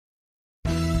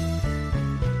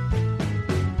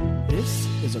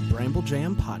is a Bramble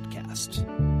Jam podcast.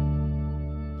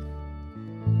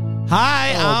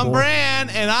 Hi, I'm Bran,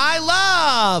 and I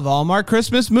love Hallmark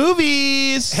Christmas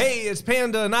movies. Hey, it's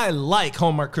Panda, and I like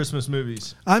Hallmark Christmas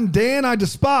movies. I'm Dan. I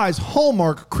despise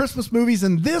Hallmark Christmas movies,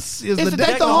 and this is It's the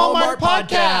Deck the Hallmark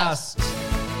podcast.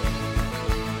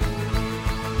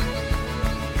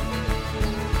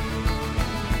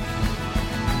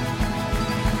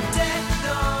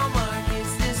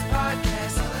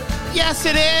 Yes,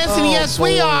 it is, and yes,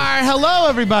 we are. Hello,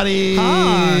 everybody.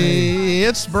 Hi.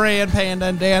 It's Bran, Panda,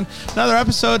 and Dan. Another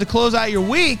episode to close out your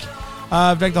week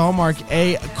of Deck the Hallmark,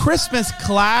 a Christmas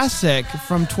classic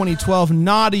from 2012,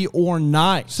 Naughty or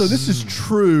Nice. So this is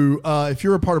true. If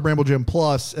you're a part of Bramble Jam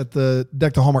Plus at the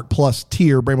Deck the Hallmark Plus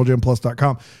tier,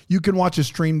 BrambleJamPlus.com, you can watch us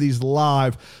stream these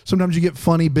live. Sometimes you get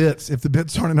funny bits. If the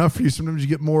bits aren't enough for you, sometimes you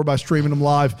get more by streaming them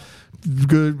live.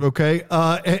 Good, okay.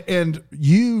 And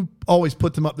you always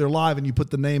put them up there live, and you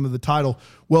put the name of the title.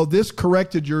 Well, this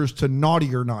corrected yours to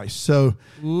Naughty or Nice. So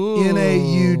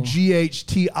Naughtier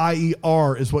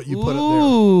is what you put up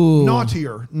there.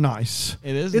 Naughtier Nice.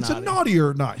 It is. It's naughty. a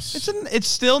naughtier nice. It's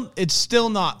still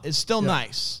not. It's still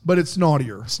nice. But it's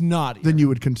naughtier. It's naughty. Than you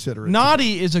would consider it.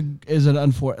 Naughty is an it's a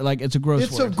gross word.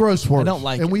 It's a gross word. I don't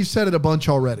like it. And we've said it a bunch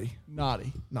already.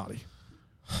 Naughty.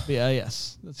 Yeah,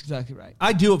 yes. That's exactly right.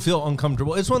 I do feel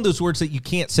uncomfortable. It's one of those words that you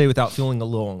can't say without feeling a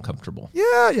little uncomfortable.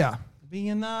 Yeah. Be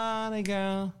a naughty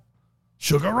girl.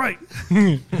 Sugar right.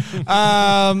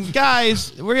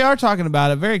 Guys, we are talking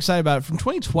about it. Very excited about it. From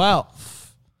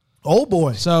 2012. Oh,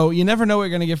 boy. So you never know what you're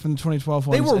going to get from the 2012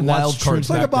 ones. They were and that's wild true. cards. It's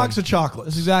like a back box then. of chocolates.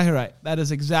 That's exactly right. That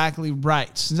is exactly right.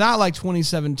 It's not like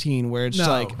 2017 where it's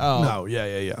like, oh. No,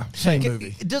 yeah. Same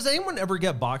movie. Does anyone ever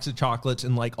get box of chocolates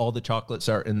and like all the chocolates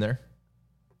are in there?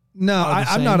 No, the I'm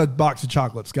same. not a box of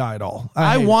chocolates guy at all.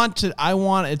 I hate want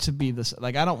it to be this.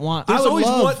 Like, I don't want. There's would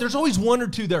love- there's always one or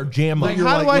two that are jam it. up. You're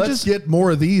how like, do I let's just- get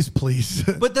more of these, please.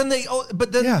 But then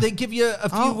they give you a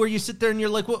few Oh. where you sit there and you're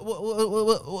like,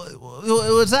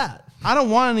 what's that? I don't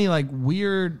want any like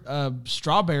weird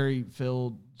strawberry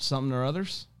filled something or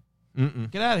others.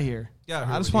 Get out of here. Yeah,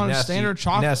 I just want a standard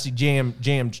chocolate. Nasty jams.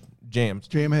 Jam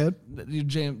head. You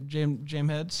jam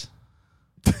heads.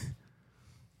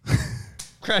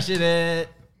 Crushing it.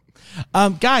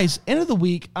 Guys, end of the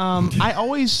week. I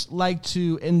always like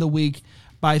to end the week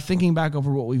by thinking back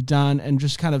over what we've done and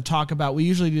just kind of talk about. We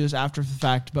usually do this after the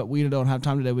fact, but we don't have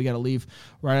time today. We got to leave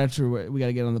right after we got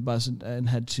to get on the bus and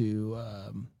head to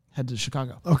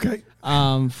Chicago. Okay.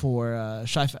 For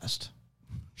Shy Fest.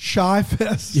 Shy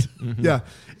Fest. Yeah.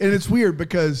 And it's weird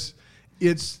because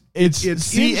it's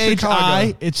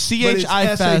CHI. It's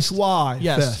CHI Fest. SHY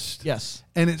Yes. Fest. Yes.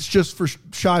 And it's just for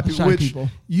shy people, Shy which people.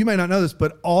 you may not know this,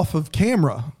 but off of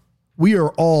camera, we are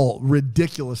all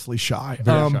ridiculously shy.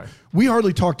 Very shy. We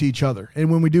hardly talk to each other. And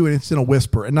when we do it, it's in a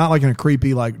whisper and not like in a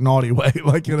creepy, like naughty way,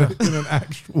 like in an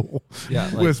actual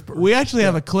whisper. We actually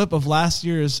have a clip of last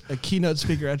year's keynote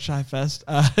speaker at Shy Fest,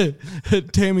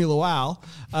 Tammy Lowell,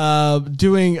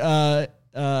 doing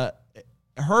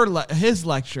his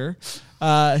lecture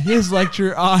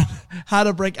on how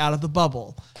to break out of the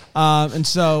bubble. And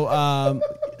so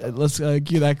let's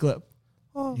cue that clip.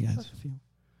 Oh, You guys,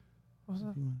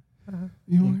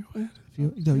 you want to go ahead? you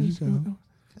go.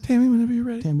 Tammy, whenever you're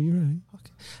ready. Tammy, you ready?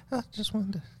 Okay. I just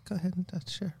wanted to go ahead and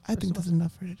share. I think that's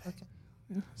enough for today. Okay.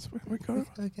 Yeah, that's where we go.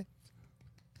 Okay.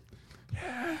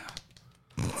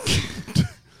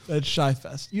 That's Shy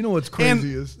Fest. You know what's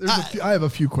crazy is I have a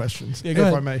few questions, Yeah, if go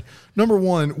ahead. I may. Number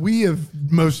one, we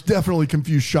have most definitely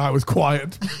confused shy with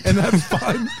quiet, and that's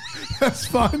fine. That's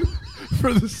fine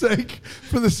for the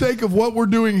sake of what we're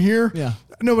doing here. Yeah.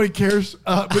 Nobody cares.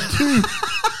 But two,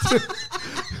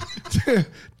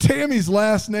 Tammy's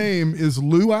last name is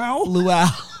Luau. Luau.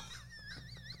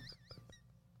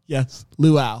 Yes,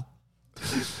 Luau.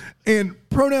 And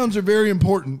pronouns are very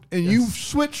important. And you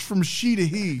switched from she to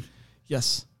he.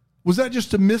 Yes. Was that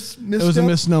just a misstep? It was a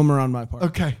misnomer on my part.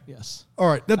 Okay. Yes. All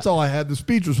right. That's all I had. The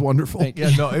speech was wonderful. Thank you.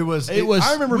 Yeah, no, it was. It was.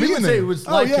 I remember we being would there. say it was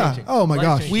Oh, yeah. life-changing. Oh, my gosh.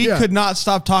 Life-changing. We Yeah. could not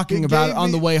stop talking It about gave it on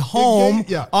me- the way it home.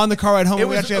 gave- yeah. On the car ride home, It we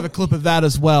was actually have a clip of that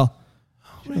as well.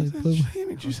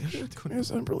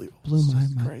 It's unbelievable. Blew my This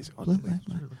is mind. crazy. Blew my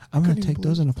mind. I'm going to take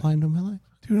those and apply them to my life.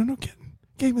 Dude, I'm not kidding.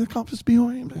 Gave me the compass be who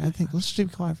I am today. I think let's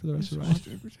keep quiet for the rest of the ride.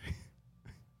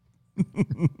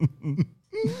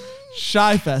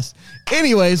 Shy Fest.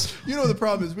 Anyways, You know the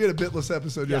problem is we had a bitless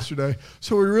episode yesterday,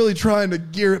 so we're really trying to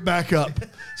gear it back up.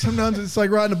 Sometimes it's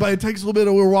like riding a bike. It takes a little bit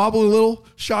of, we're wobbling a little.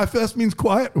 Shy Fest means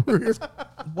quiet. We're here.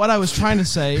 what I was trying to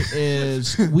say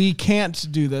is we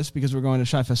can't do this because we're going to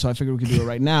Shy Fest, so I figured we could do it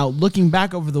right now. Looking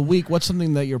back over the week, what's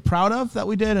something that you're proud of that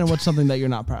we did, and what's something that you're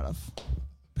not proud of?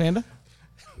 Panda?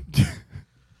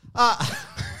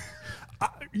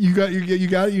 You got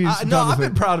it. You need some No, time to I've been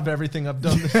think. proud of everything I've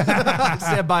done. I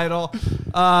stand by it all.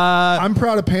 I'm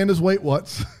proud of Panda's Wait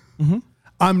What's. Mm-hmm.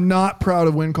 I'm not proud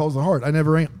of When Calls the Heart. I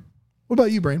never am. What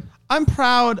about you, Brain? I'm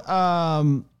proud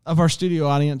of our studio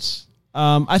audience.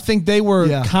 I think they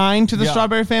were kind to the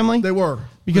Strawberry Family. They were.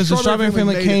 Because the Strawberry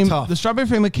Family made it tough. The Strawberry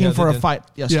Family came for a fight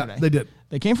yesterday. Yeah, they did.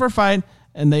 They came for a fight,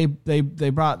 and they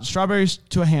brought strawberries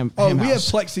to a ham. Oh, ham we have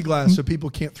house. plexiglass so people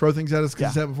can't throw things at us because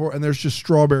it's happened before, and there's just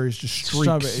strawberries, just streaks.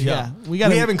 Strawberry, yeah. We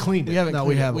haven't cleaned it. No,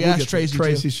 we haven't. We We'll asked get to Tracy.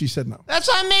 Tracy, too. she said no. That's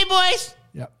on me, boys.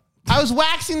 Yeah. I was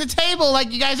waxing the table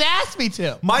like you guys asked me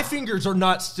to. My fingers are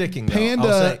not sticking. Though, Panda-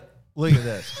 I'll say. Look at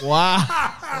this.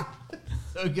 Wow,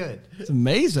 So good. it's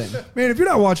amazing. Man, if you're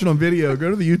not watching on video, go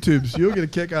to the YouTubes. You'll get a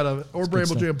kick out of it. Or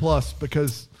Bramble Jam Plus,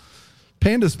 because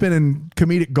Panda's spinning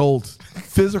comedic gold.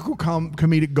 Physical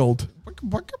comedic gold.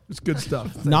 It's good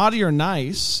stuff. Naughty or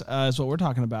nice is what we're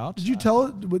talking about. Did you tell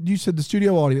it? What you said the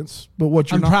studio audience, but what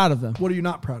you're I'm not proud of them. What are you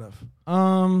not proud of?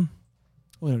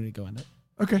 We don't need to go into it.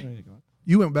 Okay. We don't need to go into it.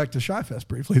 You went back to Shy Fest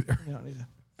briefly there. We don't need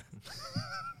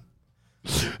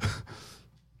to.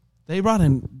 They brought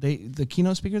in the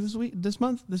keynote speaker this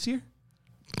year.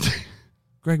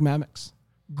 Greg Mamix.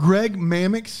 Greg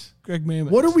Mamix. Greg Mamix.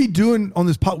 What are we doing on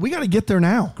this pod? We got to get there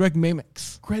now. Greg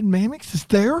Mamix. Greg Mamix is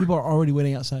there? People are already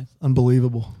waiting outside.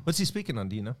 Unbelievable. What's he speaking on?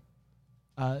 Do you know?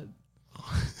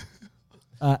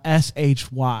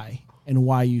 SHY and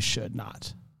why you should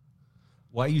not.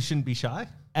 Why you shouldn't be shy?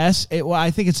 Well,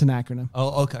 I think it's an acronym.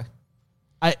 Oh, okay.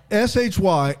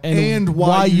 SHY and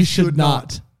why you should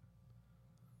not.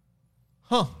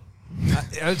 Huh.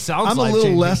 It sounds I'm a little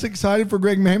life-changing. less excited for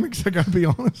Greg Mamix, I got to be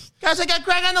honest. Guys, I got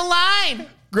Greg on the line.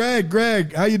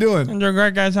 Greg, how you doing? I'm doing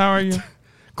great, guys. How are you?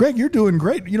 Greg, you're doing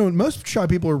great. You know, most shy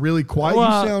people are really quiet. You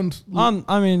sound...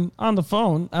 on the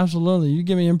phone, absolutely. You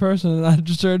give me in person, and I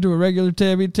just turn to a regular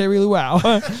Terry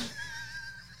luau.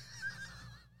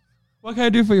 What can I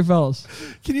do for you fellas?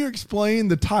 Can you explain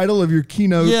the title of your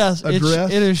keynote address?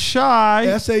 It is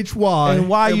shy. SHY And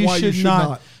why you should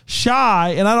not.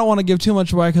 Shy, and I don't want to give too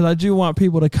much away because I do want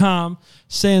people to come,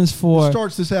 stands for... It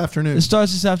starts this afternoon.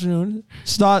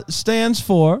 Stands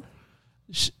for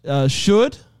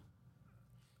should,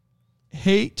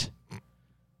 hate,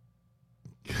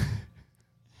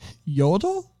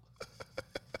 yodel?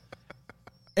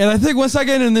 And I think once I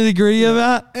get into the nitty-gritty of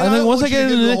that, And I don't want you to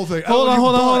get into the whole thing. Hold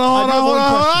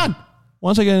on.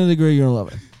 Once I get into the gritty, you're going to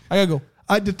love it. I got to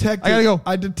go.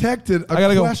 I detected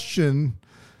a question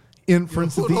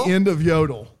inference at the end of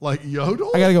yodel. Like yodel?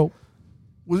 I got to go.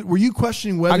 Were you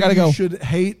questioning whether gotta you go. should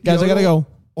hate Guys, yodel? I got to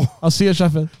go. I'll see you at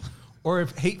Sheffield. Or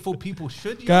if hateful people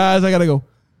should. Guys, I got to go.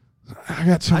 I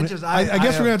got so many. I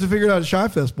guess we're going to have to figure it out at Shy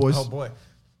Fest, boys. Oh, boy.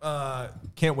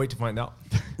 Can't wait to find out.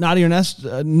 Naughty or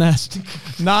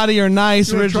Naughty or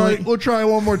nice originally. We'll try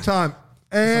one more time.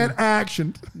 And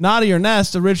action. Naughty or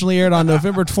Nest originally aired on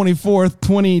November 24th,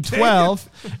 2012,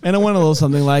 and it went a little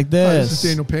something like This this. is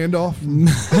Daniel Pandoff.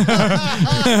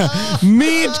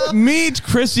 Meet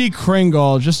Chrissy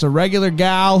Kringle, just a regular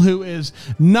gal who is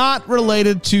not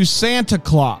related to Santa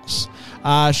Claus.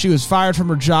 She was fired from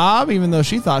her job, even though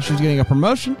she thought she was getting a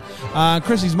promotion.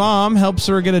 Chrissy's mom helps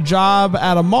her get a job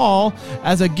at a mall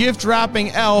as a gift wrapping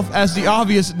elf as the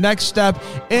obvious next step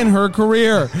in her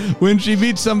career. When she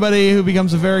meets somebody who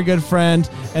becomes a very good friend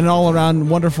and an all-around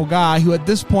wonderful guy, who at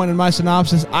this point in my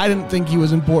synopsis, I didn't think he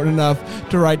was important enough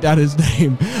to write down his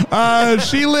name.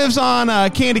 She lives on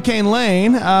Candy Cane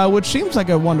Lane, which seems like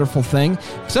a wonderful thing,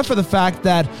 except for the fact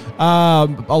that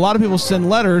a lot of people send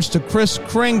letters to Chris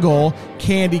Kringle,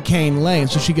 Candy Cane Lane.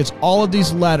 So she gets all of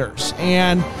these letters,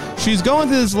 and she's going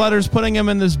through these letters, putting them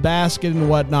in this basket and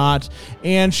whatnot,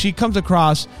 and she comes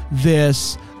across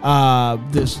this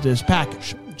this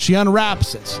package. She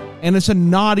unwraps it, and it's a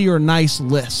naughty or nice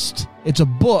list. It's a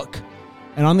book,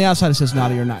 and on the outside it says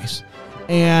naughty or nice.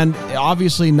 And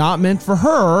obviously not meant for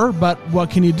her, but what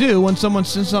can you do when someone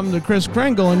sends something to Chris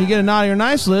Kringle and you get a naughty or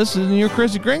nice list and you're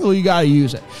Chrissy Kringle, you got to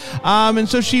use it. And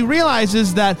so she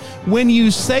realizes that when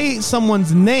you say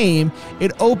someone's name,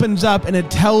 it opens up and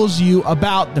it tells you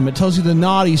about them. It tells you the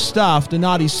naughty stuff, the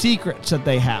naughty secrets that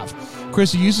they have.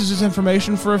 Chrissy uses this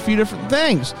information for a few different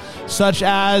things, such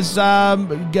as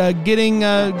getting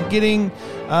her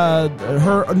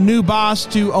new boss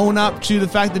to own up to the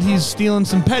fact that he's stealing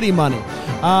some petty money,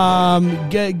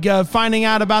 finding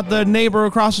out about the neighbor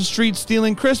across the street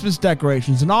stealing Christmas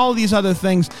decorations, and all of these other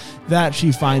things that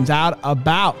she finds out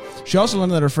about. She also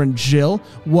learned that her friend Jill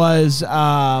was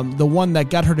the one that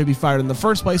got her to be fired in the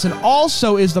first place, and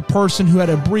also is the person who had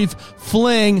a brief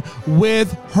fling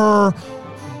with her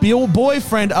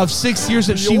boyfriend of 6 years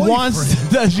that she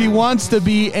wants to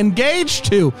be engaged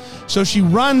to. So she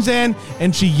runs in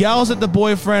and she yells at the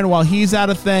boyfriend while he's at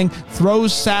a thing,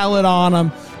 throws salad on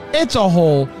him. It's a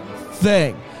whole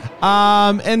thing.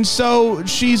 And so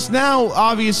she's now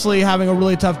obviously having a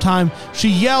really tough time. She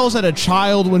yells at a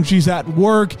child when she's at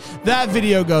work. That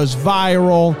video goes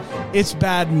viral. It's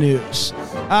bad news.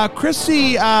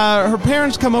 Chrissy, her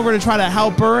parents come over to try to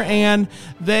help her, and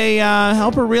they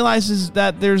help her realize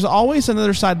that there's always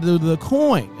another side to the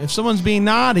coin. If someone's being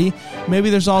naughty, maybe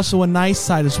there's also a nice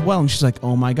side as well. And she's like,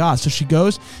 oh my God. So she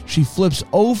goes, she flips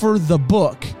over the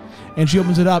book, and she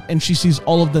opens it up and she sees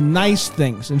all of the nice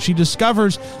things. And she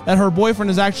discovers that her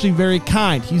boyfriend is actually very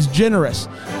kind. He's generous.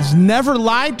 He's never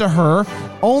lied to her,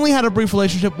 only had a brief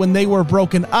relationship when they were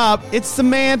broken up. It's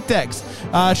semantics.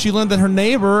 She learned that her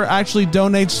neighbor actually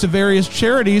donates to various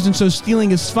charities, and so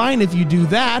stealing is fine if you do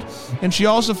that. And she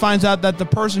also finds out that the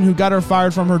person who got her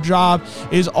fired from her job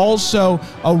is also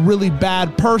a really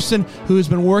bad person who has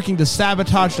been working to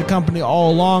sabotage the company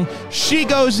all along. She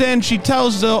goes in, she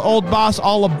tells the old boss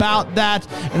all about that,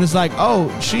 and it's like,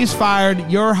 oh, she's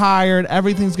fired, you're hired,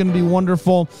 everything's going to be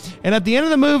wonderful. And at the end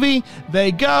of the movie,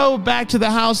 they go back to the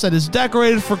house that is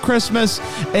decorated for Christmas,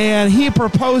 and he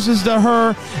proposes to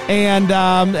her, and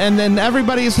then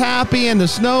everybody's happy, and the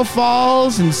snow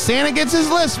falls, and Santa gets his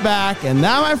list back, and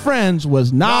that, my friends,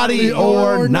 was naughty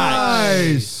or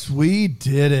nice. We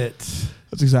did it.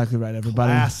 That's exactly right,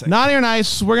 everybody. Classic. Naughty or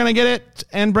nice. We're going to get it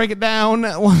and break it down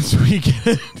once we get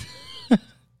it.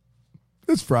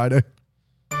 It's Friday.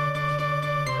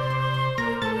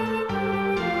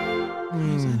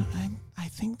 I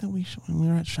think that we should, when we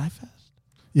were at Shy Fest,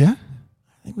 Yeah?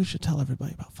 I think we should tell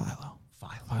everybody about Philo.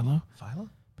 Philo?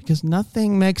 Because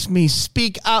nothing makes me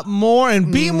speak up more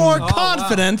and be more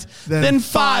confident than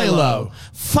Philo.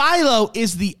 Philo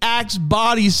is the Axe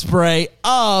body spray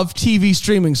of TV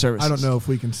streaming services. I don't know if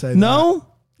we can say that. No?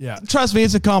 Yeah. Trust me,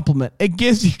 it's a compliment. It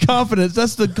gives you confidence.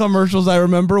 That's the commercials I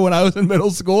remember when I was in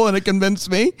middle school, and it convinced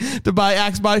me to buy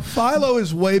Axe body. Philo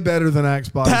is way better than Axe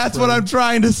body That's spray. what I'm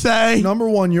trying to say. Number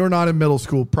one, you're not in middle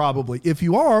school, probably. If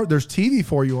you are, there's TV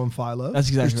for you on Philo. That's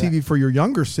exactly There's TV for your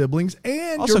younger siblings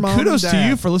and Also, your mom kudos and to dad.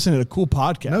 you for listening to cool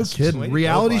podcasts. No kidding. Way to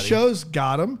Reality go, buddy. shows,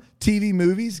 got them. TV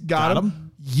movies, got Got 'em. them.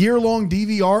 Year-long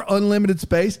DVR, unlimited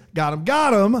space, got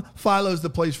them. Philo's the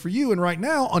place for you. And right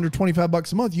now, under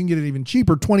 $25 a month, you can get it even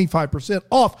cheaper, 25%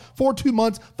 off for 2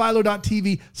 months.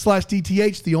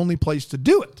 Philo.tv/DTH, the only place to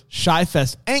do it. Shy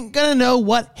Fest ain't gonna know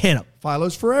what hit them.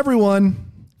 Philo's for everyone.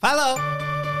 Philo.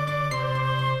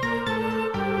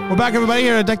 We're back, everybody,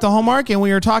 here at Deck the Hallmark, and we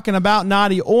are talking about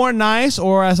naughty or nice,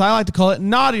 or as I like to call it,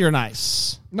 naughty or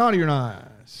nice. Naughty or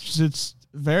nice. It's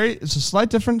a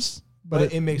slight difference,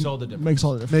 but it makes all the difference. makes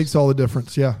all the difference. Makes all the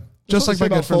difference, yeah. Just like my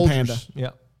good friend Panda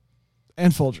Yeah.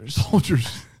 and Folgers. Folgers.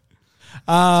 It's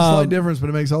a slight difference, but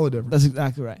it makes all the difference. That's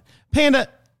exactly right. Panda,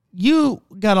 you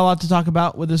got a lot to talk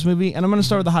about with this movie, and I'm going to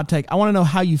start with a hot take. I want to know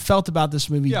how you felt about this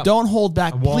movie. Yeah. Don't hold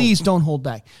back. won't. Please don't hold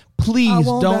back. Please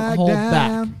don't hold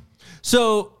back.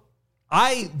 So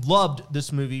I loved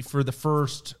this movie for the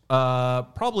first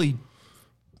probably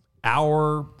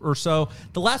hour or so.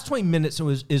 The last 20 minutes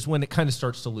is when it kind of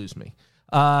starts to lose me.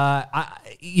 I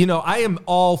am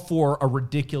all for a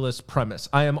ridiculous premise.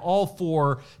 I am all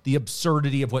for the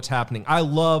absurdity of what's happening. I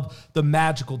love the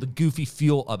magical, the goofy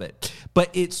feel of it. But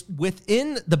it's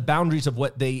within the boundaries of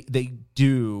what they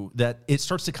do that it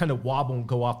starts to kind of wobble and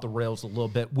go off the rails a little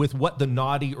bit with what the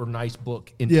naughty or nice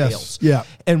book entails. Yeah.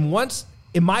 And once,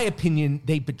 in my opinion,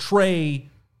 they betray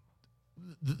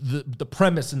the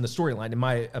premise and the storyline, in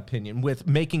my opinion, with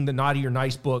making the naughty or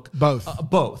nice book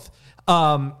Both.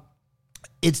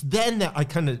 It's then that I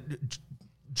kind of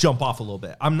jump off a little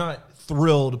bit. I'm not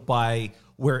thrilled by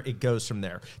where it goes from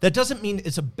there. That doesn't mean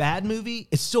it's a bad movie.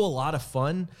 It's still a lot of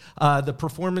fun. The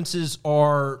performances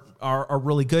are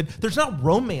really good. There's not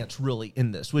romance really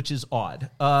in this, which is odd.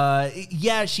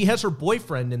 Yeah, she has her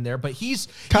boyfriend in there, but he's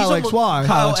Kyle almost- XY.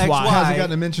 Kyle Hasn't XY.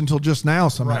 gotten a mention until just now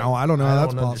somehow. I don't know how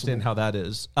that's possible. Understand how that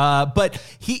is. But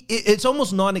it's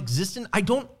almost non-existent. I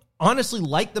don't honestly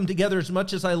like them together as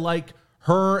much as I like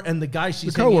her and the guy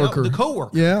she's The hanging out coworker. with, the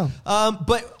coworker. Yeah.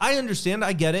 But I understand.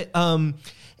 I get it.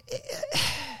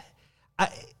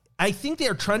 I think they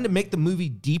are trying to make the movie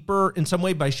deeper in some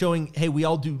way by showing, hey, we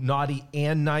all do naughty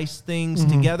and nice things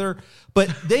together. But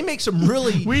they make some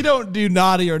really... We don't do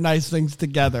naughty or nice things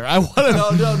together. I want to.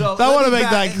 No. I want to make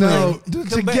that clear. No,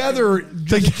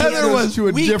 together was to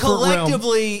a we different realm.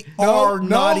 collectively are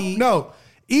naughty. No,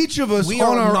 each of us We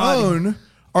on are our naughty. own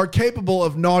are capable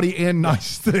of naughty and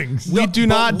nice things. We do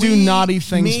not do naughty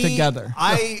things together.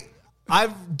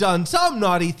 I've done some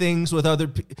naughty things with other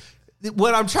people.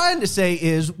 what I'm trying to say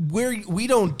is we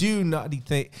don't do naughty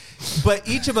things, but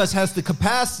each of us has the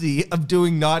capacity of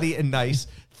doing naughty and nice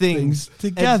things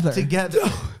together.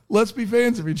 Let's be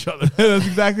fans of each other. That's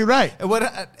exactly right.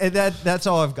 And that's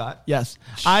all I've got. Yes.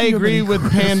 I agree with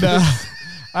Panda.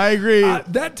 I agree.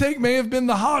 That take may have been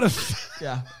the hottest.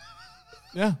 Yeah.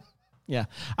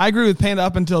 I agree with Panda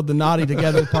up until the naughty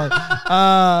together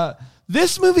part.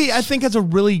 This movie, I think, has a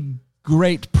really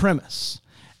great premise.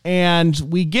 And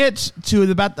we get to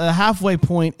about the halfway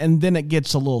point, and then it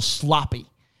gets a little sloppy.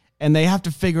 And they have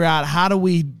to figure out, how do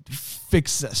we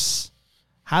fix this?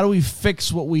 How do we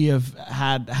fix what we have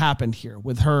had happened here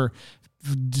with her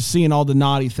seeing all the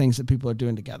naughty things that people are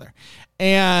doing together?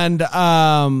 And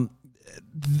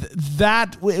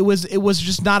that it was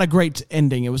just not a great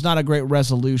ending. It was not a great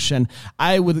resolution.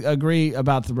 I would agree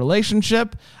about the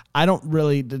relationship. I don't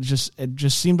really, it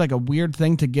just seemed like a weird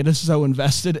thing to get us so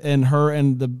invested in her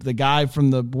and the guy from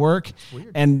the work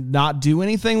and not do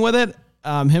anything with it.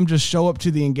 Him just show up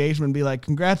to the engagement and be like,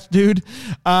 "Congrats, dude."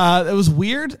 It was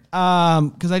weird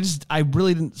because I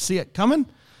really didn't see it coming.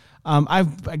 I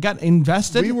got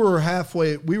invested. We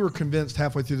were convinced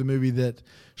halfway through the movie that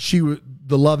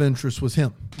the love interest was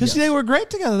him. Because they were great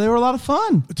together. They were a lot of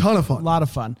fun. A ton of fun. A lot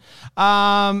of fun.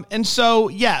 And so,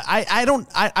 yeah, I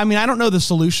don't know the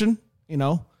solution,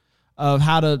 of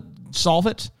how to solve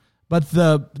it. But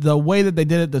the way that they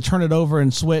did it, to turn it over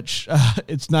and switch,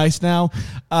 it's nice now.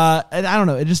 And I don't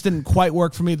know. It just didn't quite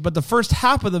work for me. But the first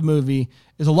half of the movie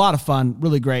is a lot of fun,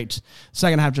 really great.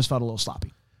 Second half just felt a little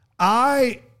sloppy.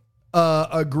 I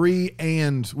agree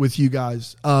with you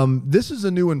guys. This is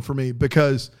a new one for me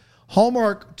because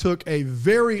Hallmark took a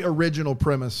very original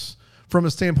premise from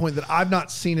a standpoint that I've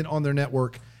not seen it on their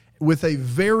network, with a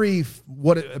very,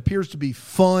 what it appears to be,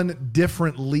 fun,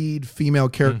 different lead female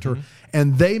character. Mm-hmm.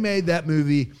 And they made that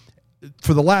movie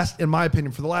in my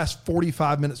opinion, for the last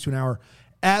 45 minutes to an hour,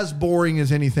 as boring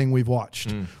as anything we've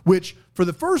watched. Which, for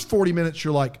the first 40 minutes,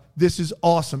 you're like, this is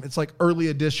awesome. It's like early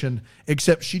edition,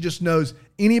 except she just knows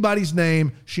anybody's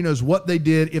name. She knows what they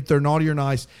did, if they're naughty or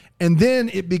nice. And then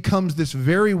it becomes this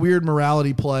very weird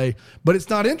morality play, but it's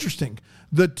not interesting.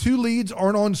 The two leads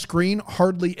aren't on screen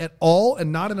hardly at all,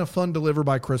 and not in a fun deliver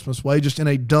by Christmas way, just in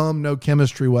a dumb, no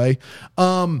chemistry way.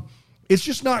 It's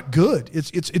just not good.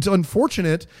 It's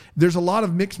unfortunate. There's a lot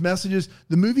of mixed messages.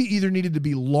 The movie either needed to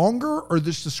be longer or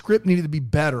the script needed to be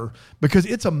better, because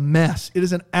it's a mess. It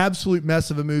is an absolute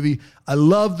mess of a movie. I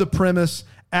love the premise.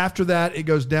 After that, it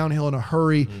goes downhill in a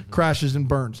hurry, crashes and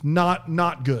burns.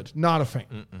 Not good. Not a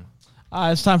fan.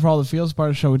 It's time for all the feels part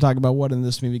of the show. We talk about what in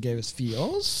this movie gave us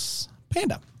feels.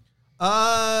 Panda.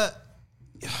 I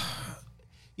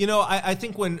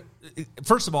think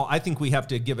first of all, I think we have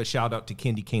to give a shout out to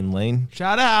Candy Cane Lane.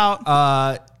 Shout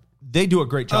out. They do a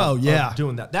great job of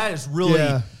doing that. That is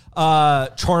really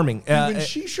charming. When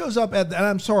she shows up and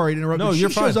I'm sorry to interrupt. No, she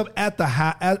shows up at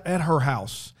at her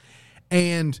house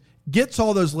and gets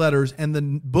all those letters, and the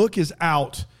book is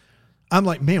out. I'm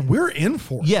like, man, we're in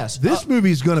for it. Yes. This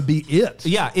movie's going to be it.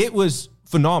 Yeah, it was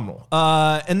phenomenal.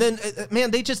 And then,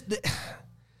 man,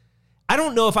 I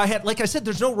don't know if I had, like I said,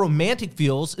 there's no romantic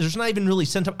feels. There's not even really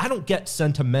I don't get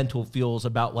sentimental feels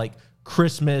about like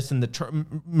Christmas and the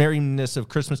merriness of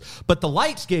Christmas, but the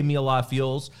lights gave me a lot of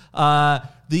feels.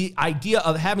 The idea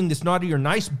of having this naughty or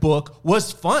nice book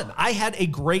was fun. I had a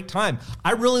great time.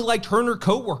 I really liked her and her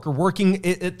coworker working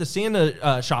at the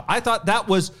Santa shop. I thought that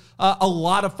was a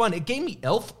lot of fun. It gave me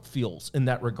elf feels in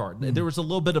that regard. There was a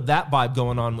little bit of that vibe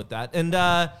going on with that. And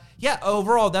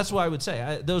overall, that's what I would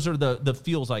say. Those are the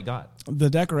feels I got.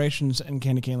 The decorations in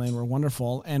Candy Cane Lane were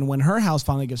wonderful. And when her house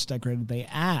finally gets decorated, they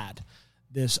add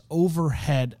this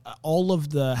overhead. All of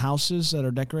the houses that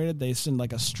are decorated, they send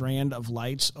like a strand of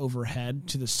lights overhead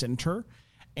to the center.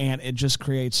 And it just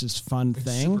creates this fun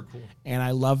thing. Super cool. And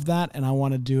I love that. And I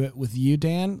want to do it with you,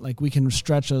 Dan. Like, we can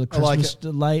stretch a Christmas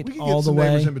light we can all get the way.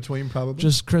 Neighbors in between, probably.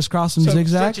 Just crisscross and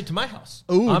zigzag. Stretch it to my house.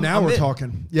 Oh, now we're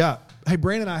talking. Yeah. Hey,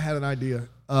 Brandon and I had an idea.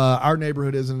 Our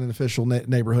neighborhood isn't an official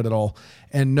neighborhood at all.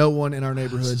 And no one in our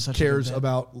neighborhood cares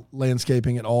about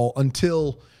landscaping at all,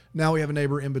 until now we have a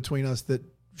neighbor in between us that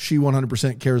she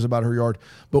 100% cares about her yard.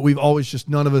 But we've always just,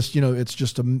 none of us, it's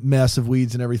just a mess of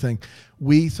weeds and everything.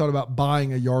 We thought about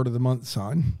buying a yard of the month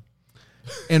sign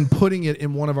and putting it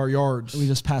in one of our yards. We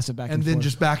just pass it back and then forth.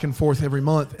 just back and forth every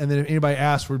month. And then if anybody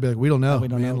asks, we'd be like, we don't know. We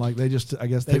don't know. Like, they just, I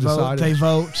guess they vote, decided. They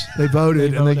vote. They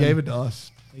voted and they gave it to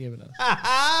us.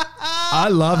 I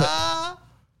love it.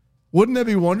 Wouldn't that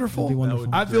be wonderful? That'd be wonderful.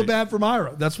 I feel bad for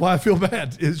Myra. That's why I feel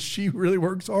bad. Is she really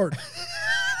works hard.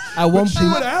 At one she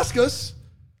point, would ask us.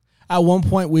 At one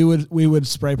point, we would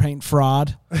spray paint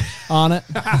fraud on it.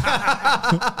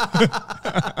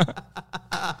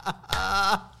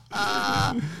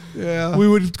 Yeah. We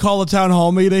would call a town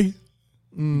hall meeting.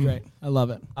 Great. I love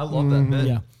it. I love that bit.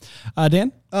 Yeah.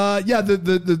 Dan? Yeah,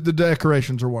 the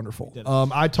decorations are wonderful.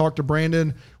 I talked to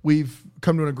Brandon. We've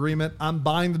come to an agreement. I'm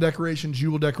buying the decorations.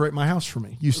 You will decorate my house for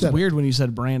me. You It's said weird when you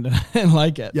said Brandon. I didn't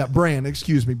like it. Yeah,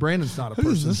 excuse me. Brandon's not a person.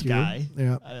 Who's this here. guy?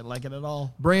 Yeah. I didn't like it at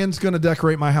all. Brand's going to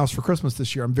decorate my house for Christmas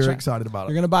this year. I'm very excited about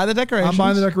You're it. going to buy the decorations. I'm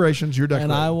buying the decorations. You're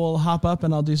decorating. And I will hop up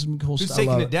and I'll do some cool Who's stuff.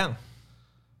 taking it down?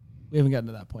 We haven't gotten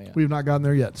to that point yet. We've not gotten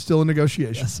there yet. Still in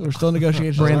negotiation. Yes, we're still in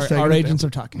negotiations. Brand's taking Our it agents are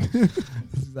talking. That's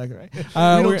exactly right. We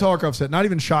we're- don't talk offset, not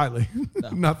even shyly.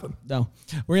 Nothing. No.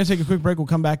 We're going to take a quick break. We'll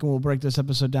come back and we'll break this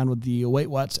episode down with the Wait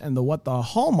What's and the What the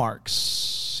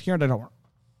Hallmarks here on Dead Hallmark.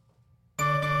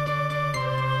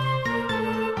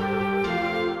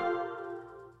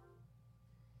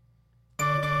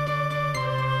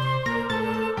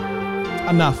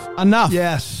 Enough.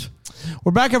 Yes.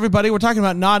 We're back, everybody. We're talking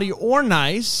about naughty or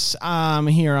nice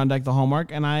here on Deck the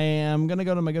Hallmark, and I am going to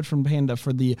go to my good friend Panda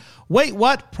for the Wait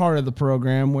What part of the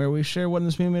program where we share what in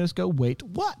this movie made us go, wait,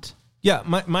 what? Yeah,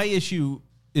 my issue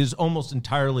is almost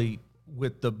entirely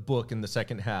with the book in the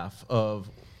second half of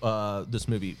this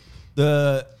movie.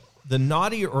 The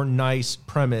naughty or nice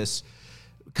premise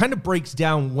kind of breaks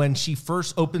down when she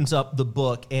first opens up the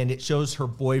book and it shows her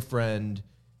boyfriend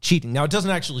cheating. Now, it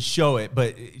doesn't actually show it,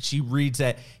 but she reads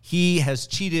that he has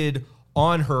cheated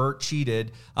on her,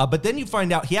 but then you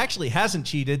find out he actually hasn't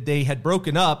cheated. They had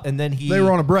broken up, and then They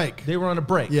were on a break. They were on a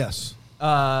break. Yes.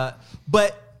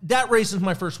 But that raises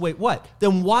my first wait, what?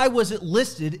 Then why was it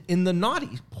listed in the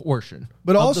naughty portion?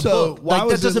 But of also, the book? why Like,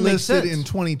 was that it doesn't make listed sense. in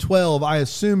 2012? I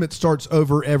assume it starts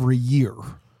over every year.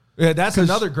 Yeah, that's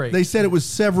another great. They said it was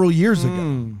several years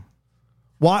ago.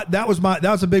 Why? That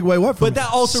was a big way what for but me.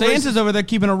 that also Santa's raises, over there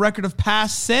keeping a record of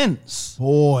past sins.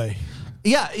 Boy.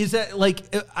 yeah, is that like?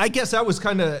 I guess that was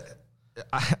kind of.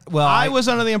 Well, I was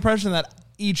under the impression that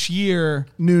each year,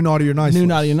 New naughty or nice. new list.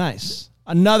 naughty or nice.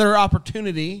 Another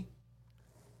opportunity.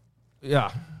 Yeah.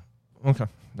 Okay.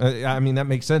 I mean that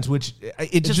makes sense. Which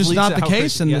it just just leads not to the how case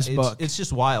crazy- in yeah, this it's- book. It's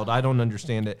just wild. I don't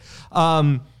understand it.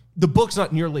 The book's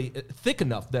not nearly thick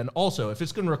enough. Then also, if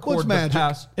it's going to record Well, it's the magic.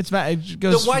 past. It Then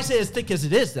goes. why is it as thick as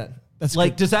it is then? That's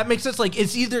like, good. does that make sense? Like,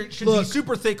 it's either it should be Look,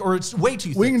 super thick or it's way too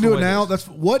thick. We can for do it what now. is. That's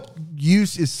what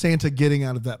use is Santa getting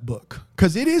out of that book?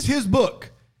 Because it is his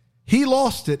book. He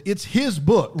lost it. It's his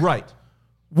book. right.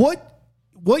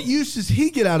 What use does he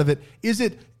get out of it? Is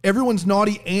it everyone's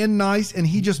naughty and nice, and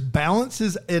he just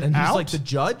balances it And he's out? like the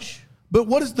judge. But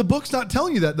what is the book's not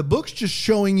telling you that? The book's just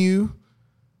showing you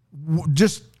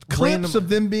just clips Random- of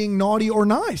them being naughty or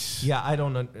nice. Yeah, I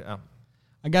don't know.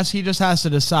 I guess he just has to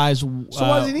decide. So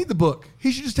why does he need the book?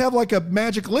 He should just have like a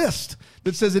magic list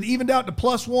that says it evened out to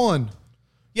 +1.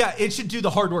 Yeah, it should do the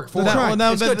hard work for That's him. right.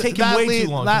 no, It's but going to take him way too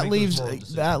long. That to make leaves those moral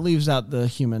decisions. that leaves out the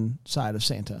human side of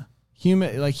Santa. He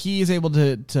is able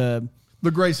to. The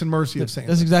grace and mercy of Santa.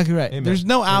 That's exactly right. Amen. There's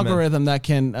no Amen. algorithm that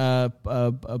can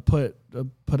put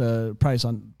a price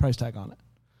tag on it.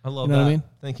 I love You know that. what I mean?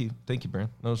 Thank you, Brand.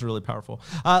 That was really powerful.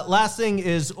 Last thing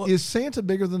is Is Santa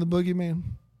bigger than the boogeyman?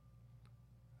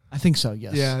 I think so.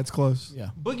 Yes. Yeah, it's close. Yeah.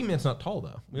 Boogeyman's not tall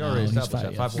though. We No, already he's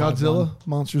established that. fat, yeah. 5'1". Godzilla,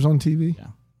 monsters on TV. Yeah.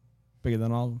 Bigger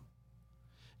than all of them.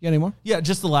 You got any more? Yeah,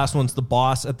 just the last one's the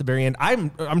boss at the very end.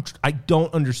 I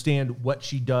don't understand what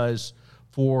she does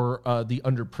for the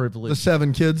underprivileged. The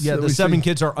 7 kids. Yeah, that the we 7 see.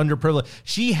 kids are underprivileged.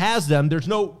 She has them. There's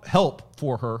no help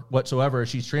for her whatsoever as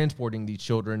she's transporting these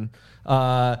children.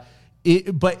 But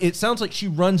it sounds like she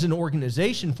runs an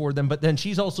organization for them, but then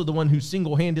she's also the one who's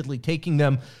single-handedly taking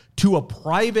them to a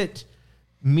private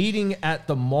meeting at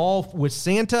the mall with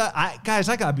Santa. Guys,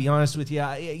 I got to be honest with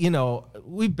you.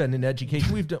 We've been in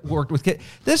education. We've worked with kids.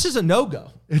 This is a no-go.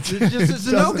 It's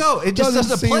a no-go. It just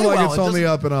doesn't seem play like well. it's on the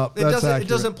up and up. That's It accurate.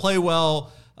 doesn't play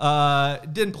well.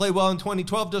 It didn't play well in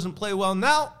 2012. Doesn't play well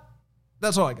now.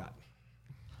 That's all I got.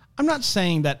 I'm not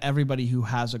saying that everybody who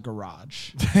has a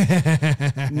garage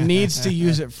needs to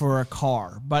use it for a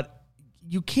car, but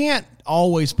you can't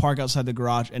always park outside the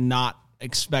garage and not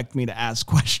expect me to ask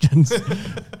questions.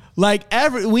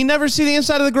 We never see the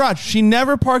inside of the garage. She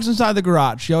never parks inside the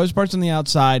garage. She always parks on the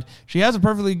outside. She has a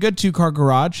perfectly good 2-car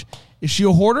garage. Is she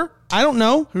a hoarder? I don't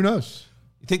know. Who knows?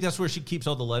 You think that's where she keeps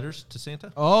all the letters to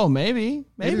Santa? Oh, maybe.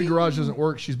 Maybe the garage doesn't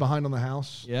work. She's behind on the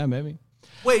house. Yeah, maybe.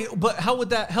 Wait, but how would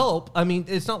that help? I mean,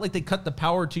 it's not like they cut the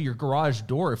power to your garage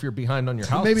door if you're behind on your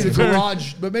house. Maybe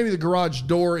the garage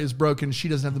door is broken. She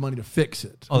doesn't have the money to fix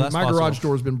it. Oh, that's my possible. garage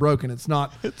door has been broken. It's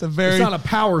not a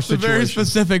power It's a situation. very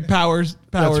specific powers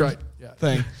right. Yeah.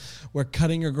 thing. We're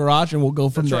cutting your garage and we'll go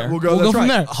from That's right. there. We'll go- go that's from right.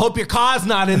 there. I hope your car's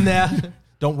not in there.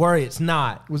 Don't worry, it's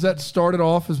not. Was that started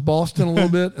off as Boston a little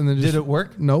bit, and then just, Did it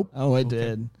work? Nope. Oh, it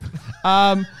did.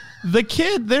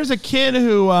 There's a kid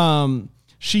who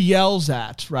she yells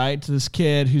at, right? To this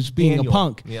kid who's being Daniel. a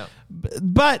punk. Yeah.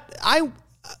 But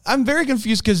I'm very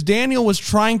confused because Daniel was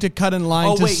trying to cut in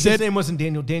line to sit. His name wasn't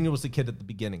Daniel. Daniel was the kid at the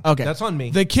beginning. Okay. That's on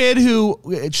me. The kid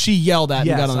who she yelled at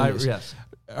and got on the news. Yes.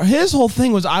 His whole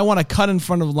thing was, I want to cut in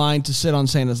front of the line to sit on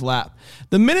Santa's lap.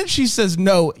 The minute she says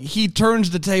no, he turns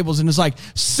the tables and is like,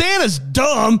 Santa's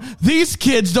dumb. These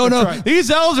kids don't know. right. These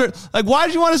elves are like, why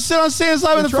did you want to sit on Santa's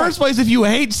lap in the That's right. first place if you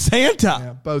hate Santa?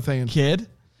 Yeah, both hands. Kid.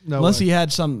 No Unless way. he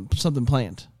had something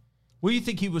planned What do you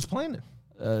think he was planning?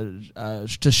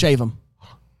 to shave him.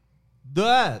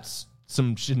 That's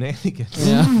some shenanigans.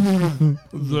 Yeah.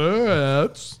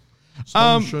 That's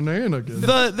some shenanigans.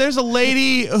 There's a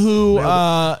lady who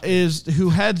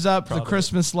heads up the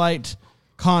Christmas light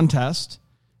contest.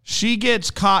 She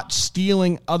gets caught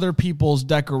stealing other people's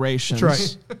decorations.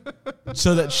 That's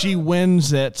So that she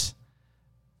wins it.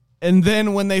 And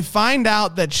then when they find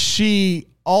out that she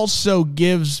also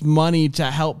gives money to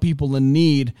help people in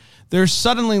need, they're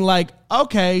suddenly like,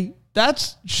 okay,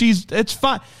 it's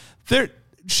fine.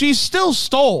 She still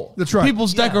stole That's right.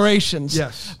 people's Yes. decorations.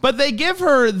 Yes. But they give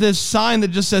her this sign that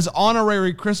just says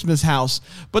honorary Christmas house,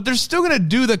 but they're still going to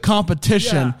do the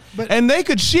competition. Yeah, but-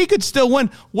 and she could still win.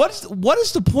 What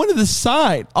is the point of the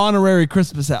sign, honorary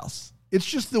Christmas house? It's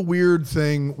just the weird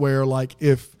thing where, like,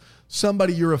 if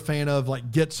somebody you're a fan of,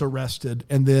 like, gets arrested,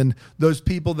 and then those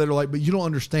people that are like, but you don't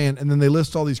understand, and then they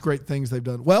list all these great things they've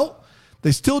done. Well,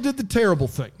 they still did the terrible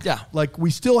thing. Yeah. Like, we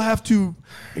still have to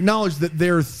acknowledge that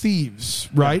they're thieves,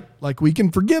 right? Like, we can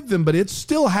forgive them, but it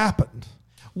still happened.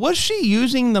 Was she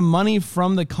using the money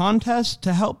from the contest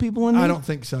to help people in need? I don't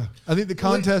think so. I think the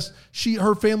contest,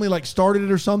 her family like started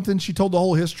it or something. She told the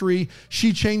whole history.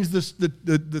 She changed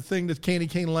the thing to Candy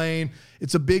Cane Lane.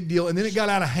 It's a big deal. And then it got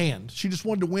out of hand. She just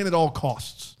wanted to win at all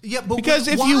costs. Yeah, but Because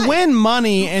if why? you win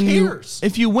money Who and cares?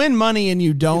 if you win money and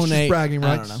you It's donate, just bragging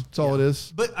I rights. don't know. That's all it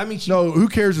is. But I mean, No, who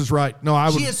cares is right. No, I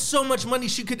would. she has so much money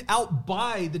she could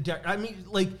outbuy the. I mean,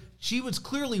 like she was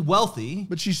clearly wealthy.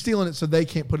 But she's stealing it so they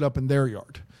can't put it up in their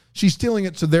yard. She's stealing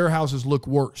it so their houses look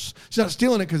worse. She's not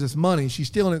stealing it because it's money. She's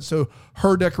stealing it so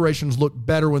her decorations look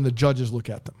better when the judges look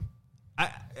at them.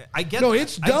 I get. No, that.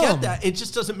 it's I dumb. get that. It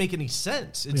just doesn't make any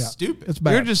sense. It's Yeah, stupid. It's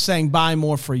bad. You're just saying buy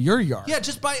more for your yard. Yeah,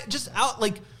 just out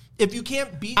like if you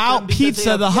can't beat Out them because Pizza they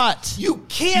have- the Yeah, Hut. You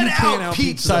can't out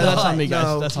Pizza Sorry, the that's Hut. on me, guys.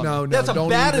 No, That's on me. no, That's a don't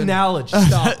bad even- analogy.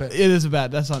 Stop it. It is a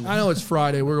bad. That's on me. I know it's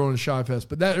Friday. We're going to Shy Fest,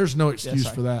 but there's no excuse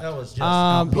sorry. for that. That was just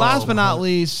Last but not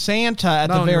least, Santa at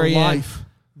Not the on your very end. life.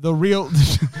 The real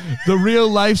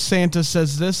life Santa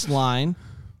says this line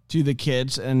to the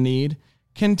kids in need: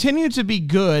 "Continue to be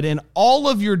good, and all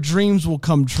of your dreams will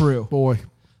come true." Boy.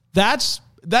 That's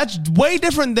way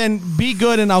different than be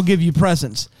good and I'll give you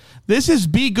presents. This is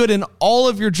be good and all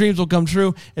of your dreams will come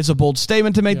true. It's a bold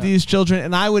statement to make to these children,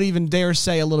 and I would even dare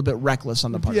say a little bit reckless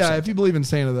on the part of Yeah, Santa. if you believe in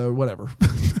Santa, though, whatever.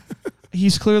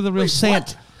 He's clearly the real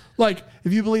Santa. Like,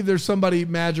 if you believe there's somebody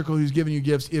magical who's giving you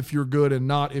gifts if you're good and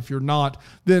not if you're not,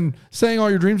 then saying all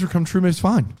your dreams will come true is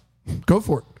fine. Go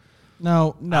for it.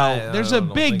 No. There's a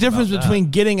don't big think difference about between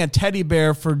getting a teddy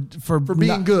bear for Being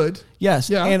not- good. Yes,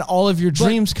 Yeah. and all of your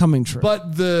dreams coming true.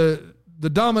 But the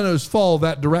dominoes fall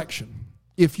that direction.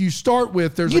 If you start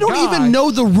with there's you a don't guy, even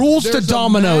know the rules to there's a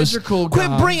dominoes. magical Quit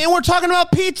guy. bringing. And we're talking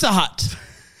about Pizza Hut.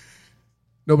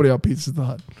 Nobody out Pizza the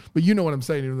Hut. But you know what I'm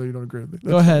saying, even though you don't agree with me.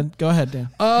 Go ahead, Dan.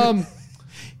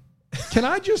 Can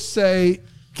I just say,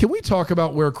 can we talk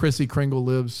about where Chrissy Kringle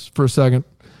lives for a second?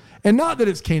 And not that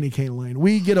it's Candy Cane Lane.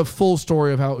 We get a full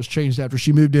story of how it was changed after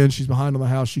she moved in. She's behind on the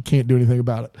house. She can't do anything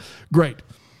about it. Great.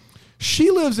 She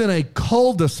lives in a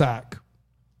cul-de-sac.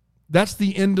 That's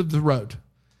the end of the road.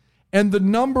 And the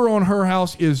number on her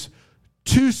house is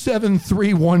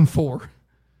 27314.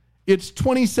 It's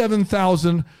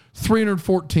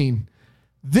 27,314.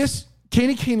 This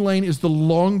Candy Cane Lane is the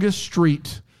longest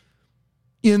street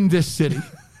in this city.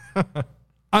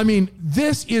 I mean,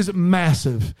 this is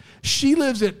massive. She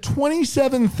lives at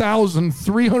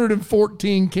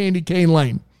 27,314 Candy Cane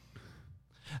Lane.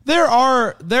 There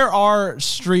are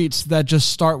streets that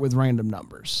just start with random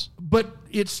numbers. But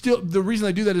it's still, the reason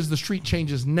they do that is the street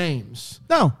changes names.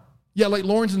 No. Yeah, like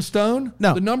Lawrence and Stone.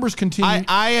 No. The numbers continue.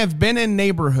 I have been in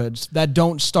neighborhoods that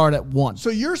don't start at 1. So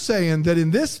you're saying that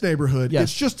in this neighborhood, Yes.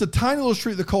 it's just a tiny little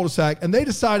street, the cul-de-sac, and they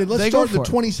decided, let's They go start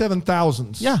the for it.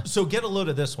 27,000s. Yeah. So get a load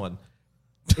of this one.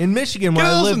 In Michigan, where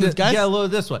Get a I load of lived, this, guys. get a load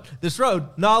of this one. This road,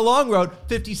 not a long road,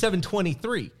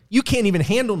 5723. You can't even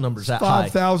handle numbers that high.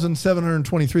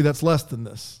 5,723. That's less than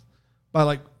this by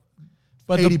like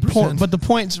But 80%. but the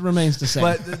points remains the same.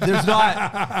 But there's not.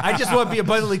 I just want to be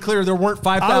abundantly clear. There weren't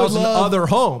 5,000 other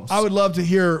homes. I would love to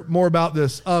hear more about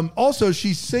this. Also,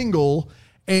 she's single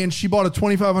and she bought a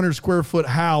 2,500 square foot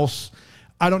house.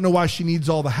 I don't know why she needs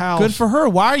all the house. Good for her.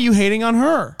 Why are you hating on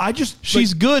her?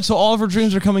 She's good, so all of her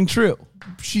dreams are coming true.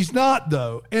 She's not,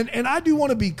 though. And I do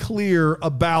want to be clear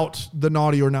about the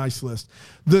naughty or nice list.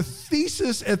 The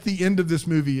thesis at the end of this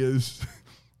movie is,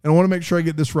 and I want to make sure I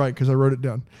get this right because I wrote it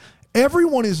down.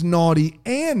 Everyone is naughty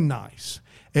and nice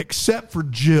except for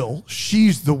Jill.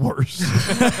 She's the worst.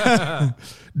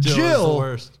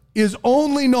 Jill is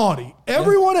only naughty.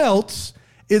 Everyone else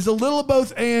is a little of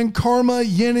both and, karma,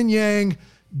 yin and yang.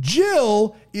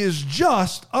 Jill is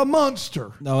just a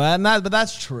monster. No, but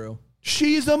that's true.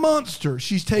 She's a monster.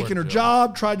 She's taken her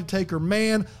job, tried to take her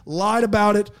man, lied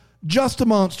about it. Just a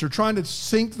monster. Trying to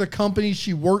sink the company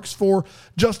she works for.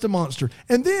 Just a monster.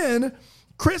 And then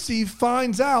Chrissy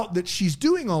finds out that she's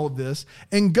doing all of this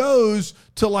and goes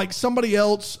to like somebody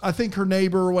else, I think her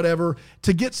neighbor or whatever,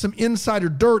 to get some insider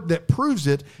dirt that proves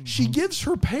it. Mm-hmm. She gives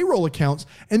her payroll accounts.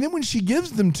 And then when she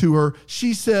gives them to her,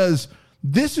 she says,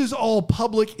 this is all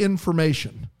public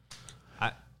information.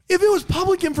 If it was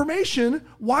public information,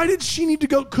 why did she need to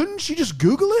go? Couldn't she just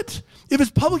Google it? If it's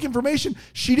public information,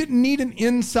 she didn't need an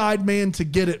inside man to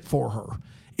get it for her.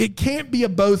 It can't be a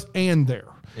both and there.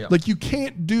 Yeah. Like you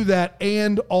can't do that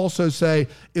and also say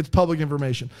it's public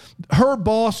information. Her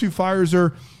boss who fires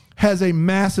her has a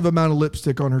massive amount of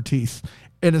lipstick on her teeth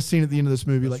in a scene at the end of this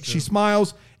movie. That's true. She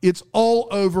smiles. It's all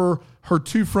over her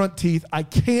two front teeth. I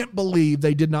can't believe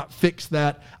they did not fix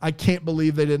that. I can't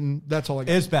believe they didn't. That's all I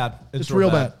got. It's bad. It's real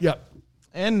bad. Yep.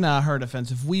 In her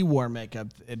defense, if we wore makeup,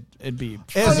 it'd be.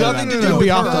 It has nothing to do with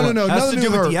her. No. It has to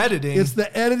do with the editing. It's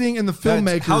the editing and the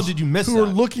filmmakers. How did you miss who that? are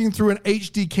looking through an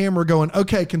HD camera going,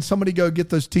 okay, can somebody go get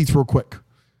those teeth real quick?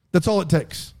 That's all it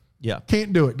takes. Yeah.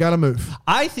 Can't do it. Got to move.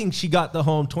 I think she got the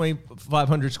home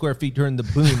 2,500 square feet during the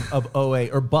boom of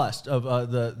 08 or bust of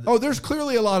the. Oh, there's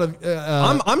clearly a lot of.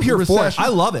 I'm here for it. I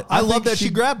love it. I love that she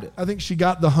grabbed it. I think she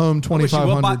got the home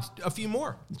 2,500. Bought a few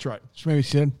more. That's right. Just maybe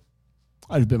she did.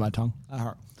 I just bit my tongue.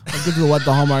 I'll get to the what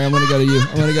the Hallmark. I'm going to go to you.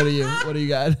 What do you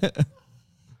got?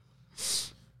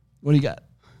 What do you got?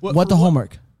 What the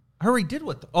Hallmark? I already did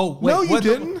what the. Oh, wait. No, you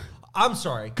didn't. I'm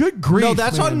sorry. Good grief. No,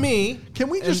 that's man. on me. Can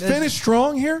we just finish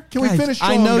strong here? Can guys, we finish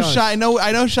strong? I know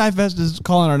guys? Shy Fest is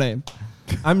calling our name.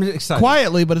 I'm excited.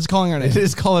 Quietly, but it's calling our name. It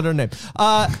is calling our name.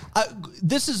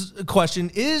 This is a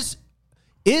question. Is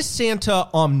Santa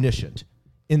omniscient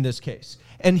in this case?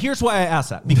 And here's why I ask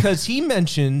that. Because he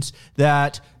mentions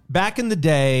that back in the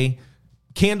day,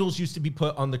 candles used to be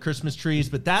put on the Christmas trees,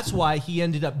 but that's why he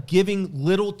ended up giving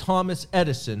little Thomas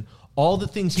Edison all the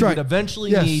things he would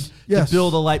eventually need to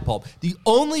build a light bulb. The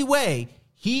only way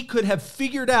he could have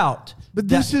figured out. But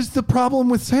this is the problem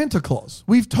with Santa Claus.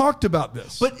 We've talked about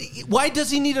this. But why does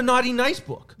he need a naughty nice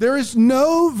book? There is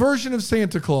no version of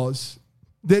Santa Claus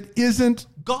that isn't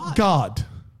God.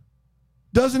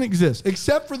 Doesn't exist,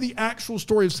 except for the actual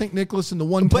story of St. Nicholas in the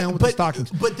one town with the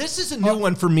stockings. But this is a new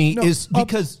one for me, is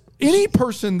because any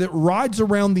person that rides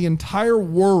around the entire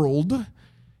world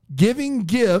giving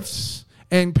gifts,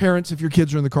 and parents, if your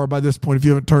kids are in the car by this point, if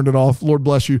you haven't turned it off, Lord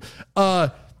bless you,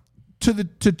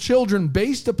 to children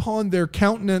based upon their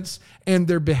countenance and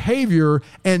their behavior,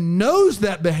 and knows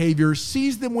that behavior,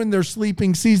 sees them when they're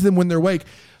sleeping, sees them when they're awake.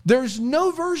 There's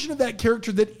no version of that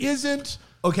character that isn't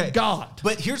God.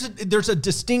 But there's a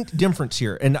distinct difference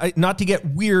here, and not to get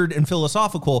weird and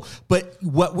philosophical, but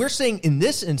what we're saying in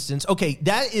this instance,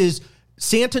 that is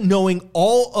Santa knowing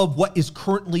all of what is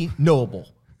currently knowable.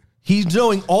 He's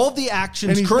knowing all of the actions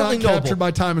and he's currently not captured by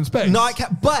time and space.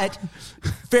 But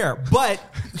fair. But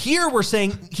here we're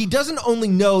saying he doesn't only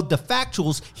know the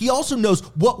factuals, he also knows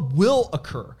what will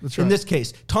occur. That's right. In this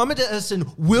case, Thomas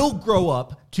Edison will grow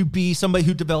up to be somebody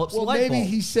who develops the light bulb. Maybe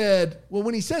he said,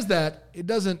 when he says that,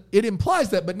 it implies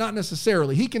that, but not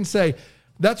necessarily. He can say,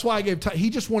 that's why I gave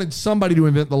he just wanted somebody to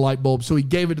invent the light bulb, so he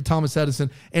gave it to Thomas Edison,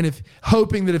 and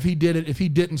hoping that if he did it, if he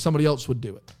didn't, somebody else would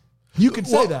do it. You can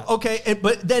say that. Okay,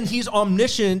 but then he's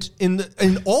omniscient in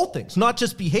all things, not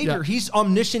just behavior. Yeah. He's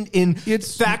omniscient in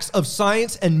facts of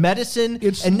science and medicine.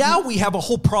 And now we have a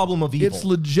whole problem of evil. It's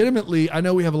legitimately, I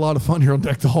know we have a lot of fun here on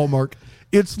Deck the Hallmark.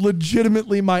 It's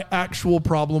legitimately my actual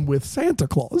problem with Santa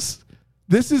Claus.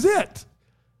 This is it.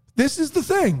 This is the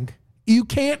thing. You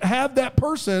can't have that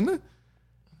person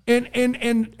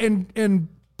and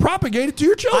propagate it to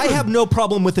your children. I have no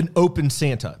problem with an open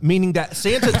Santa, meaning that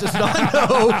Santa does not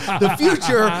know the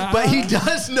future, but he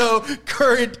does know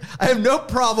current. I have no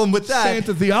problem with that.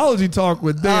 Santa theology talk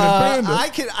with Dan and Panda.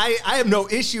 I have no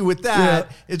issue with that.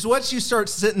 Yeah. It's once you start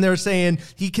sitting there saying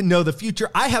he can know the future.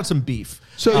 I have some beef.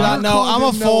 So no, I'm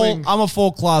a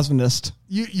full Clausenist.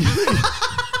 You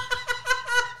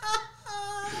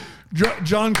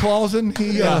John Clausen,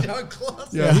 John Clausen.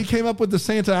 Yeah, he came up with the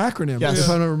Santa acronym. Yes. If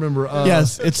I don't remember.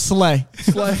 Yes, it's Slay.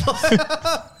 Slay.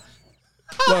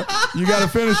 Well, you got to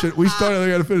finish it. We started. I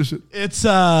got to finish it. It's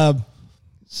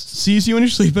sees you when you're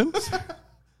sleeping.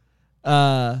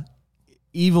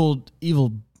 Evil,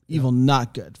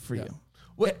 not good for you.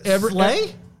 What,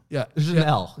 Slay? Yeah, there's an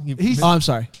L. I'm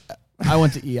sorry. I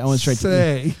went to E. I went straight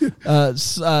to E.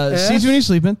 Sees you when you're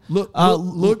sleeping.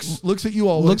 Looks at you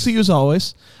always. Looks at you as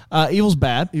always. Evil's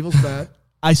bad. Evil's bad.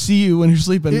 I see you when you're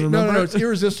sleeping. Remember? No. It's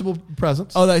irresistible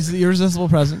presence. Oh, that's the irresistible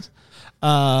presence. What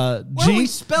are we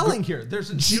spelling here? There's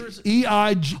an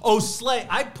E-I-G. Oh, Slay.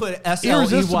 I put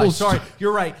S-L-E-Y. Sorry,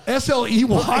 you're right.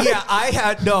 S-L-E-Y? Yeah, I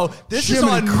had no. This is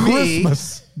on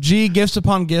Christmas. me. G, gifts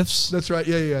upon gifts. That's right.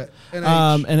 Yeah.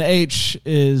 And H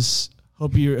is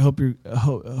hope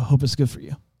it's good for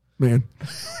you. Man,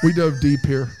 we dove deep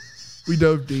here. We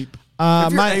dove deep.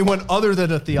 If you're anyone other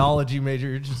than a theology major,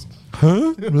 you're just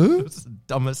it's the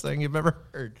dumbest thing you've ever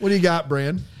heard. What do you got,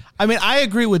 Brand? I mean, I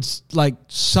agree with like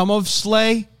some of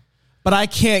Slay, but I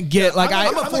can't get I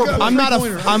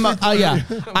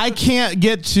can't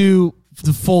get to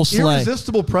the full Slay.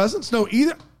 Irresistible presence? No,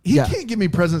 either. He can't give me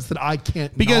presents that I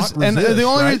can't because not resist, and the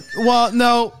only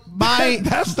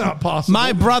that's not possible.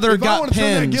 My brother if got I want to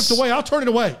pins. turn that gift away, I'll turn it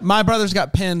away. My brother's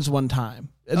got pins one time.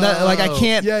 And that, I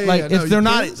can't if they're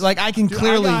not like I can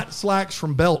clearly. I got slacks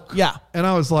from Belk. Yeah, and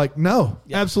I was like, no,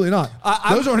 absolutely not.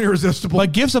 Those aren't irresistible.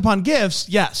 But gifts upon gifts,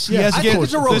 yes. He has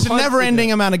gifts. There's a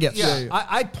never-ending amount of gifts. Yeah.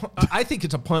 I think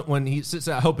it's a punt when he sits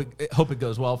there. I hope it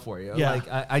goes well for you. Yeah. Like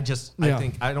I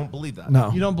don't believe that.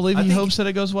 No, you don't believe he hopes that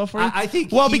it goes well for you. I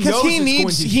think because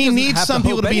he needs some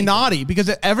people to be naughty because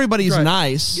everybody's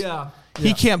nice. Yeah,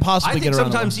 he can't possibly get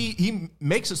around. Sometimes he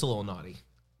makes us a little naughty.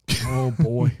 Oh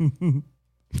boy.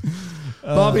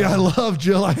 Bobby, I love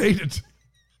Jill. I hate it.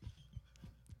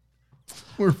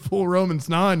 We're full Romans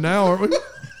 9 now, aren't we?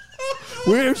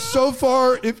 We're so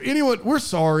far. If anyone, we're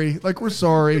sorry. Like we're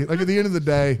sorry. Like at the end of the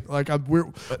day, like we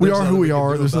are who we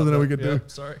are. There's nothing that we can do.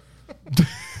 Sorry.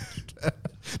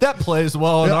 That plays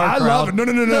well in our I crowd. love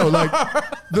it. No. Like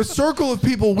the circle of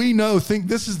people we know think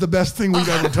this is the best thing we've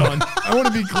ever done. I want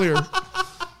to be clear.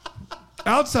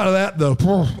 Outside of that, though.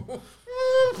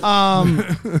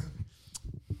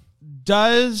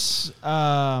 Does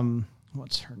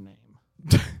what's her name?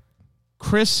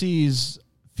 Chrissy's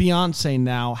fiance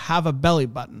now have a belly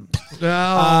button?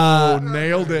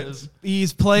 Nailed it.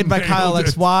 He's played by Kyle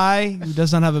XY, who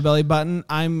does not have a belly button.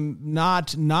 I'm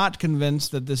not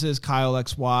convinced that this is Kyle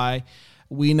XY.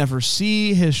 We never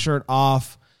see his shirt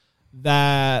off.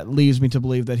 That leaves me to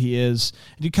believe that he is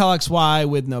Kyle XY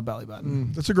with no belly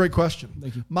button. That's a great question.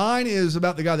 Thank you. Mine is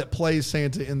about the guy that plays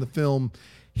Santa in the film.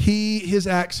 His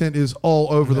accent is all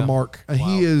over the mark. Wow.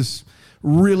 He is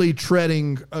really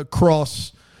treading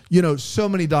across, so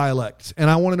many dialects. And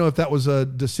I want to know if that was a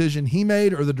decision he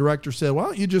made or the director said, why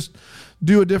don't you just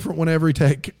do a different one every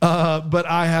take? But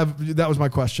that was my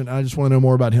question. I just want to know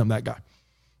more about him, that guy.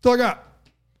 That's all I got.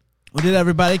 We did,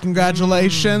 everybody.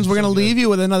 Congratulations. We're going to leave you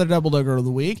with another Double Dugger of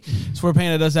the Week. It's where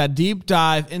Panda does that deep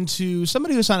dive into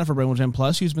somebody who signed up for Brainwell Jam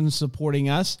Plus, who's been supporting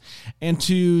us. And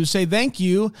to say thank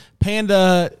you,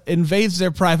 Panda invades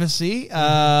their privacy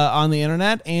on the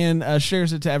internet and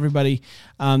shares it to everybody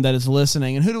that is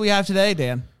listening. And who do we have today,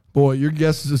 Dan? Boy, your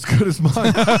guess is as good as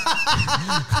mine.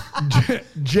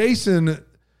 Jason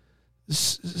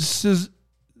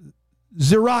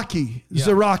Ziraki. Yeah.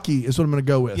 Ziraki is what I'm going to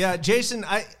go with. Yeah, Jason,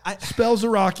 I spell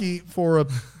Ziraki for a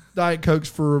Diet Cokes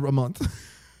for a month.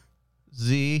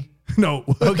 Z. No.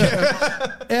 Okay.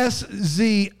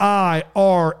 S-Z-I-R-A-K-Y.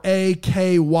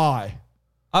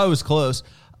 I was close.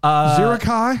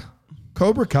 Zirakai?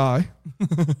 Cobra Kai.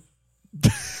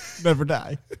 Never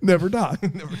die. Never die.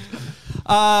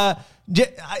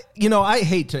 I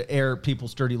hate to air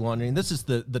people's dirty laundry, and this is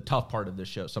the tough part of this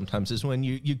show sometimes is when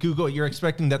you Google it, you're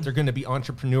expecting that they're going to be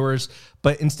entrepreneurs,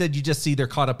 but instead you just see they're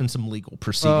caught up in some legal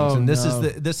proceedings, and this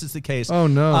is the case. Oh,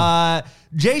 no.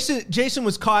 Jason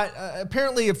was caught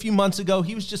apparently a few months ago.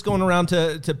 He was just going around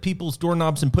to people's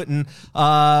doorknobs and putting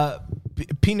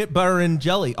peanut butter and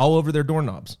jelly all over their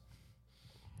doorknobs.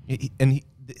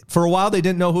 For a while, they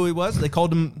didn't know who he was. They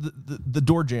called him the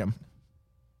door jam.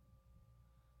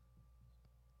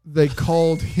 They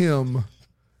called him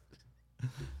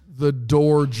The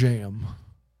door jam.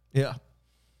 Yeah.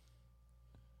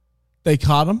 They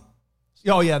caught him.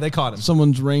 Oh yeah, they caught him.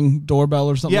 Someone's Ring doorbell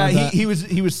or something. Yeah, like that.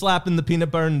 he was slapping the peanut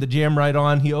butter and the jam right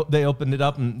on. They opened it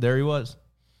up and there he was,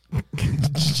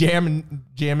 jamming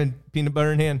peanut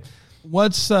butter in hand.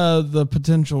 What's the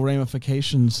potential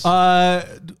ramifications? A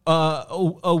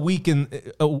week in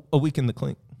the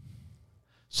clink.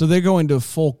 So they're going to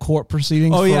full court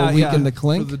proceedings for a week in the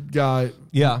clink. For the guy.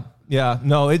 Yeah.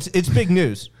 No, it's big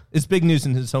news. It's big news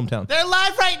in his hometown. They're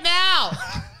live right now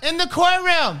in the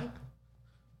courtroom.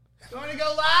 Going to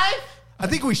go live? I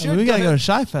think we should. We gotta go to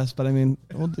Shy Fest, but I mean,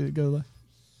 we'll go live.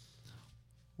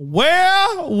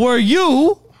 Where were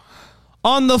you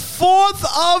on the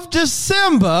 4th of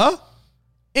December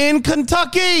in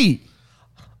Kentucky?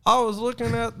 I was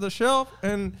looking at the shelf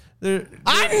and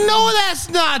I know that's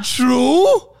not true.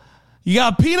 You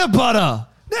got peanut butter.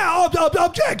 Now,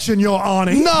 objection, Your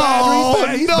Honor. He's No,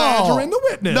 badgering the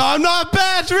witness. No, I'm not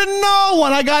badgering no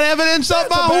one. I got evidence of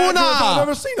my I've huna.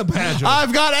 never seen a badger.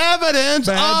 I've got evidence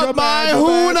of my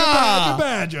huna.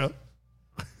 Badger.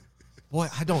 boy,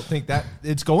 I don't think that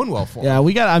it's going well for him. Yeah,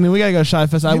 we got to go to Shy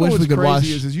Fest. I wish we could watch.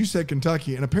 Is you said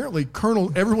Kentucky, and apparently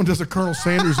everyone does a Colonel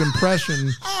Sanders impression.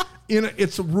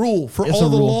 It's a rule for all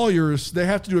the lawyers. They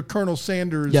have to do a Colonel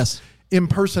Sanders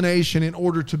impersonation in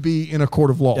order to be in a court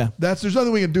of law. Yeah. There's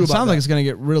nothing we can do about it. Sounds like it's going to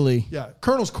get really... Yeah,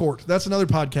 Colonel's Court. That's another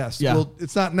podcast. Yeah.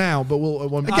 It's not now, but we'll...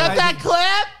 Got that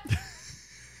clip?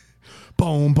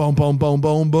 Boom, boom, boom, boom,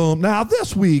 boom, boom. Now,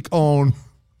 this week on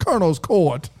Colonel's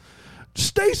Court,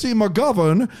 Stacey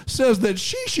McGovern says that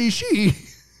she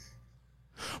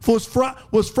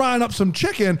was frying up some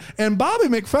chicken, and Bobby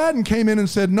McFadden came in and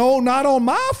said, no, not on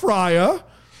my fryer.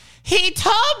 He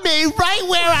told me right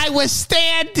where I was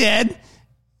standing,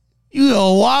 you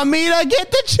don't want me to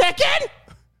get the chicken?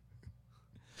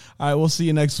 All right, we'll see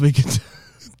you next week.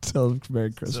 Until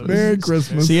Merry Christmas. Merry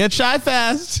Christmas. See you at Shy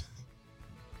Fest.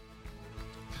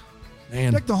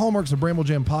 Man. Deck the Hallmark's a Bramble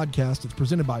Jam podcast. It's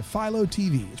presented by Philo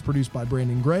TV. It's produced by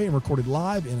Brandon Gray and recorded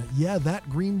live in,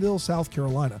 Greenville, South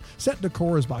Carolina. Set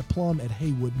decor is by Plum at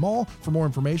Haywood Mall. For more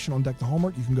information on Deck the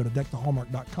Hallmark, you can go to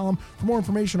deckthehallmark.com. For more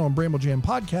information on Bramble Jam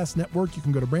Podcast Network, you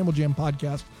can go to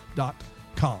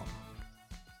bramblejampodcast.com.